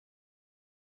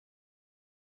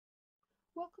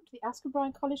Welcome to the Ask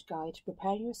O'Brien College Guide to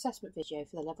preparing your assessment video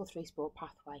for the Level 3 Sport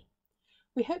Pathway.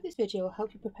 We hope this video will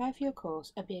help you prepare for your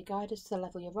course and be a guide as to the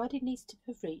level your riding needs to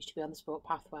have reached to be on the Sport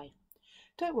Pathway.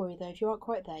 Don't worry though if you aren't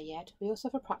quite there yet, we also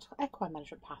have a practical equine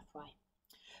management pathway.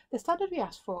 The standard we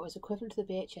asked for is equivalent to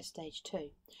the VHS Stage 2.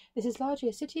 This is largely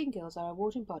a City and Guilds, our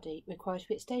awarding body, required to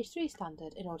be at Stage 3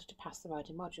 standard in order to pass the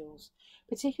riding modules,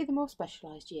 particularly the more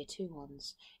specialised Year 2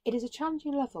 ones. It is a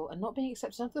challenging level, and not being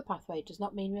accepted onto the pathway does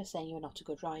not mean we are saying you are not a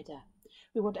good rider.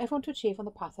 We want everyone to achieve on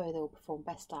the pathway they will perform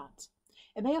best at.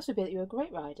 It may also be that you are a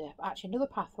great rider, but actually another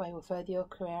pathway will further your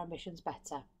career ambitions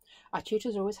better. Our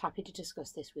tutors are always happy to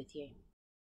discuss this with you.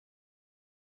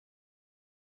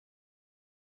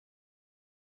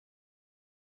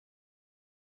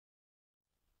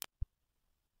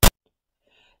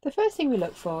 The first thing we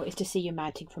look for is to see you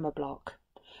mounting from a block.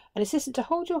 An assistant to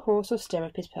hold your horse or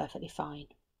stirrup is perfectly fine.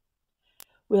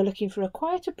 We are looking for a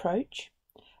quiet approach,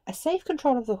 a safe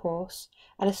control of the horse,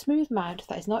 and a smooth mount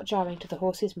that is not jarring to the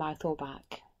horse's mouth or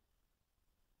back.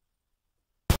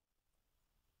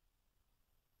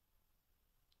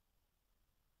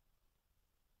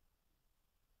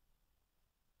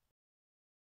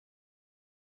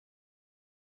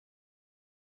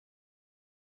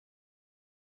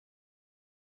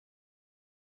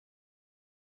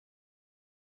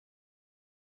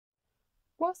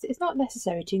 Whilst it is not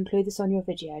necessary to include this on your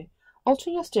video,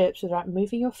 altering your stirrups without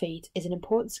moving your feet is an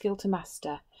important skill to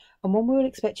master, and one we will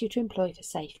expect you to employ for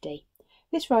safety.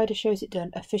 This rider shows it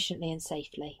done efficiently and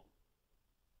safely.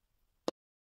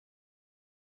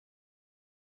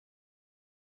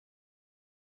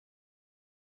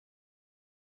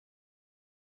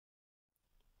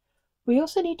 We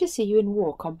also need to see you in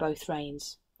walk on both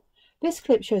reins. This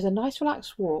clip shows a nice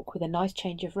relaxed walk with a nice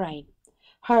change of rein.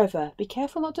 However, be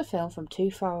careful not to film from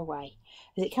too far away,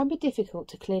 as it can be difficult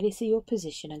to clearly see your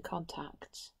position and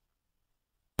contacts.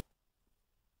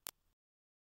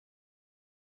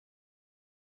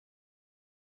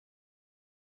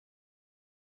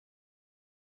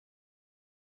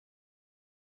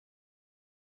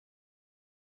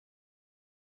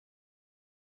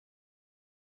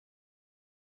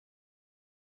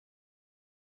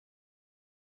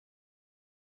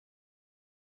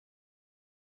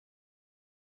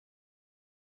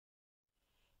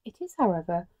 It is,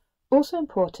 however, also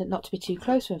important not to be too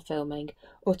close when filming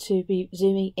or to be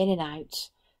zooming in and out,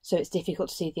 so it's difficult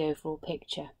to see the overall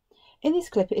picture. In this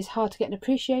clip it is hard to get an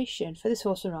appreciation for this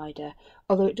horse and rider,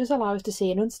 although it does allow us to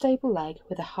see an unstable leg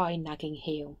with a high nagging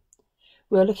heel.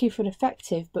 We are looking for an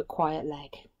effective but quiet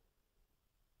leg.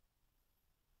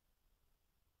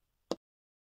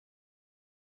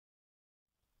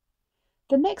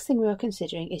 The next thing we are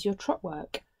considering is your trot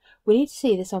work. We need to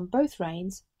see this on both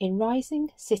reins, in rising,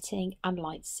 sitting and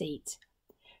light seat.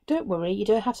 Don't worry, you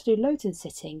don't have to do loads in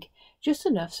sitting, just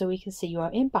enough so we can see you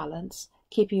are in balance,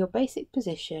 keeping your basic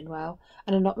position well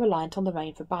and are not reliant on the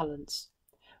rein for balance.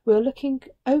 We are looking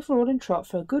overall in trot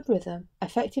for a good rhythm,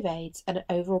 effective aids and an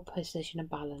overall position and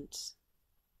balance.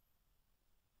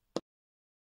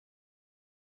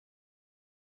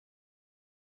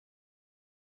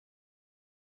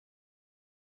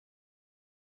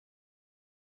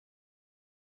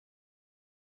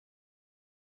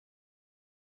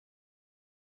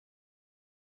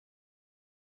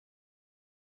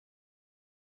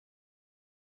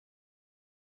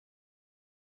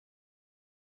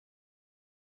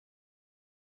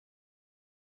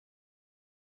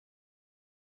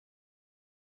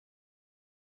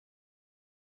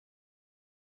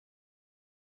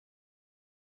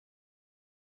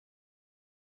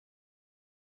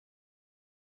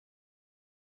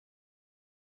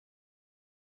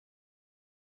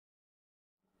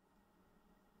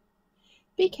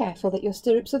 Be careful that your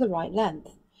stirrups are the right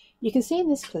length. You can see in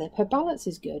this clip her balance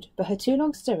is good, but her too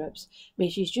long stirrups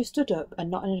mean she's just stood up and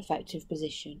not in an effective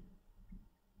position.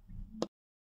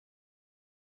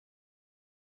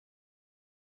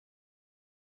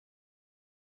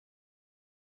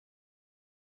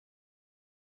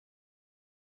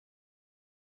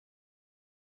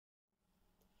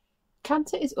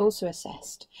 Canter is also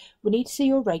assessed. We need to see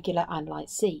your regular and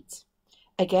light seat.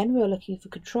 Again, we are looking for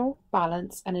control,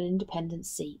 balance and an independent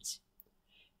seat.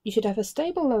 You should have a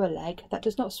stable lower leg that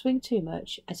does not swing too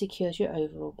much and secures your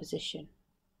overall position.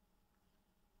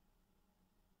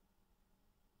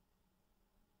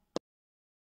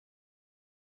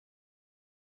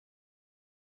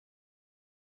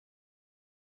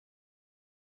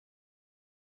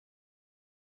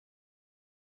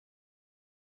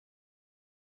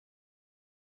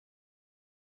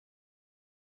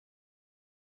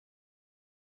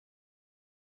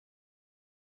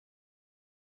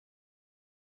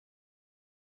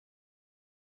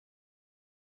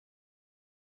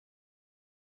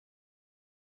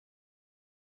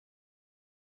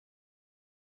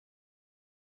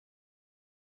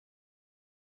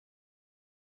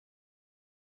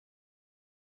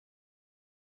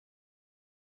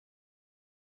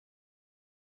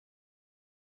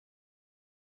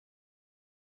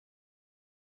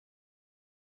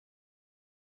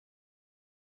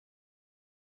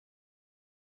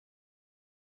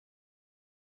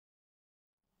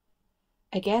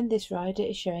 Again, this rider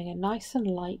is showing a nice and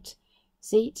light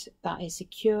seat that is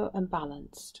secure and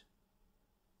balanced.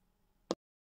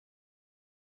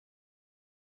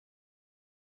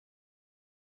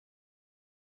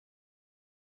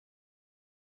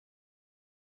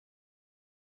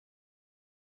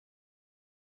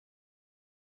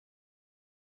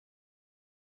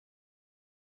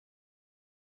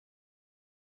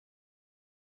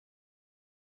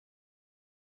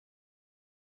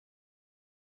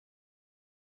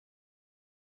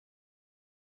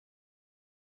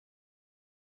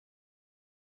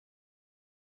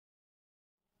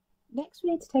 Next,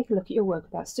 we need to take a look at your work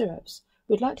without stirrups.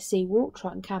 We'd like to see walk,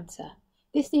 trot and canter.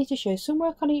 This needs to show some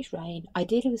work on each rein,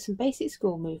 ideally with some basic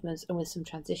school movements and with some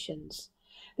transitions.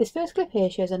 This first clip here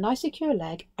shows a nice secure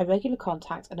leg, a regular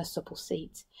contact and a supple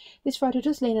seat. This rider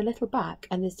does lean a little back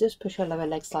and this does push her lower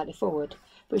leg slightly forward,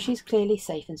 but she's clearly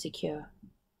safe and secure.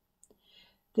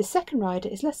 The second rider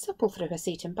is less supple through her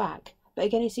seat and back, but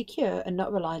again is secure and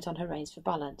not reliant on her reins for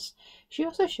balance. She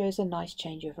also shows a nice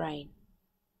change of rein.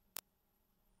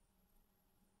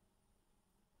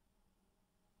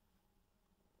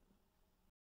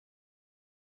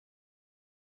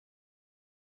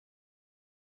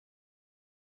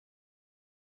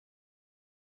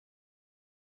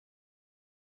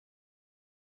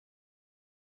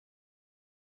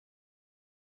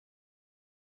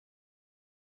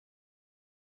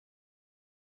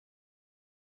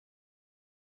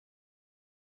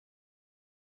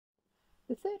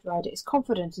 The third rider is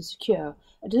confident and secure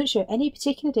and doesn't show any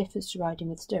particular difference to riding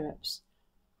with stirrups.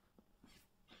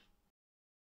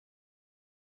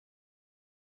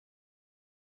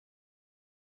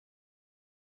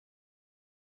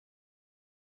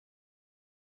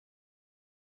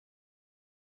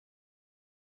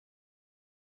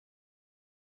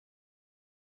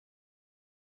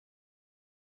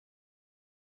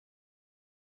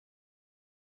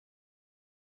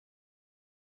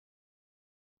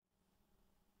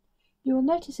 You will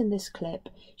notice in this clip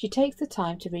she takes the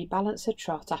time to rebalance her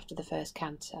trot after the first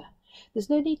canter. There's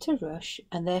no need to rush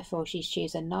and therefore she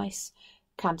achieves a nice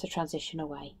canter transition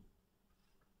away.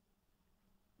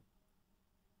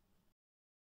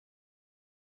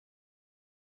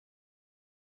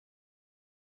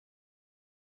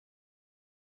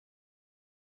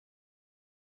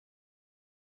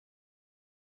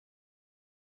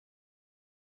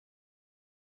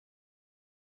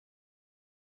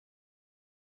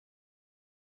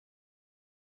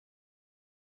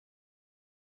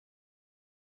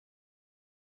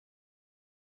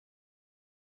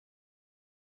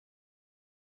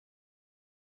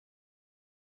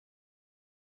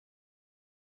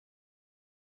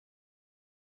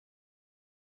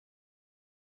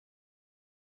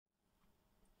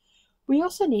 We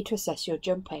also need to assess your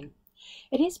jumping.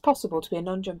 It is possible to be a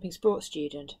non-jumping sports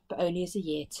student, but only as a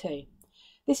Year 2.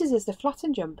 This is as the flat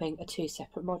and jumping are two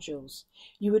separate modules.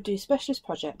 You would do specialist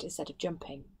project instead of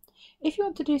jumping. If you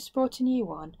want to do sport in Year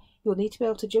 1, you'll need to be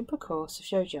able to jump a course of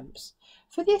show jumps.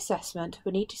 For the assessment,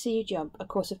 we need to see you jump a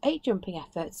course of 8 jumping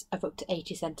efforts of up to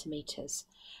 80 centimetres,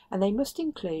 and they must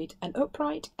include an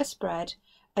upright, a spread,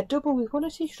 a double with 1 or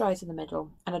 2 strides in the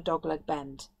middle, and a dogleg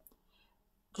bend.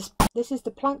 This is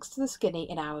the planks to the skinny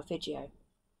in our video.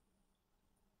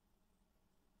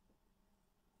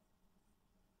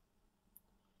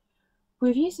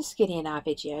 We've used the skinny in our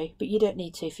video, but you don't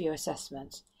need to for your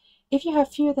assessment. If you have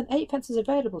fewer than 8 fences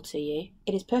available to you,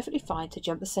 it is perfectly fine to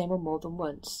jump the same one more than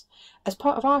once. As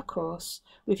part of our course,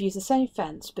 we've used the same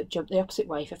fence but jumped the opposite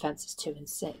way for fences 2 and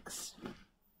 6.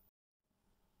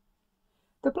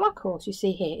 The black horse you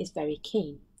see here is very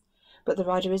keen, but the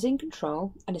rider is in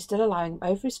control and is still allowing him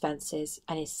over his fences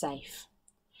and is safe.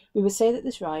 We would say that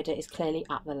this rider is clearly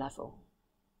at the level.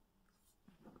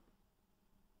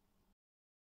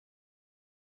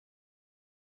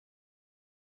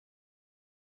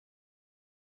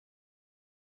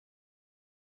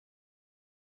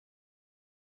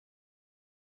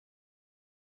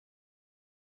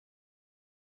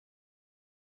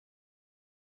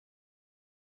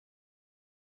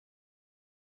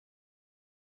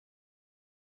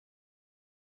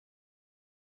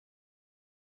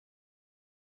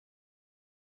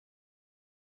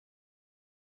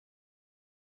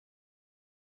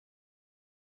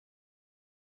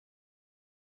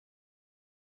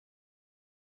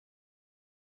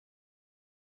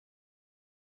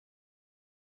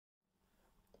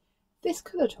 This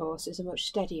coloured horse is a much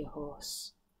steadier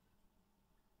horse.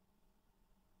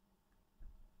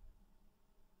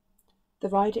 The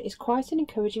rider is quiet and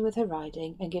encouraging with her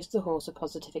riding and gives the horse a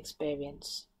positive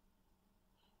experience.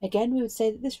 Again, we would say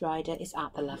that this rider is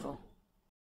at the level.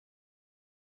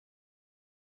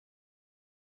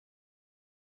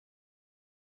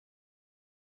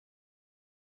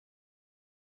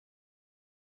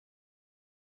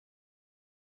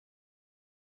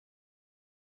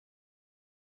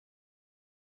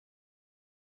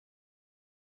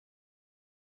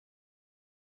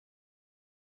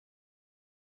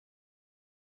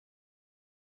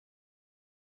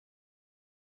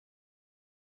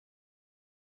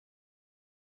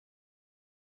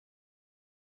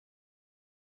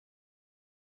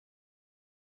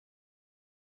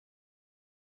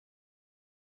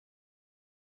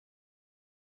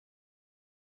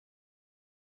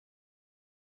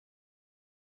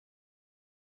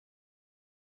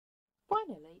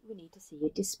 Finally, we need to see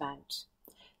you dismount.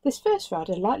 This first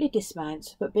rider lightly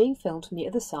dismounts, but being filmed from the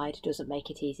other side doesn't make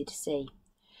it easy to see.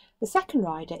 The second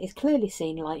rider is clearly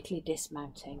seen lightly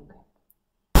dismounting.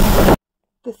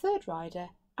 The third rider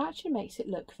actually makes it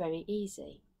look very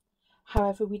easy.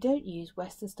 However, we don't use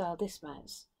Western style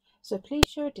dismounts, so please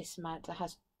show a dismount that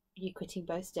has you quitting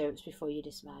both stirrups before you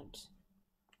dismount.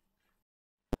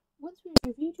 Once we've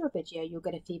reviewed your video, you'll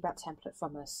get a feedback template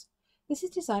from us. This is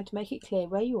designed to make it clear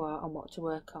where you are and what to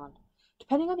work on.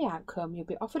 Depending on the outcome, you'll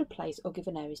be offered a place or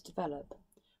given areas to develop.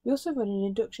 We also run an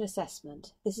induction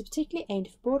assessment. This is particularly aimed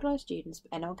for borderline students,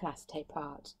 but anyone can ask to take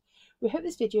part. We hope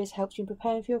this video has helped you in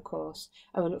preparing for your course,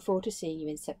 and we look forward to seeing you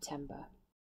in September.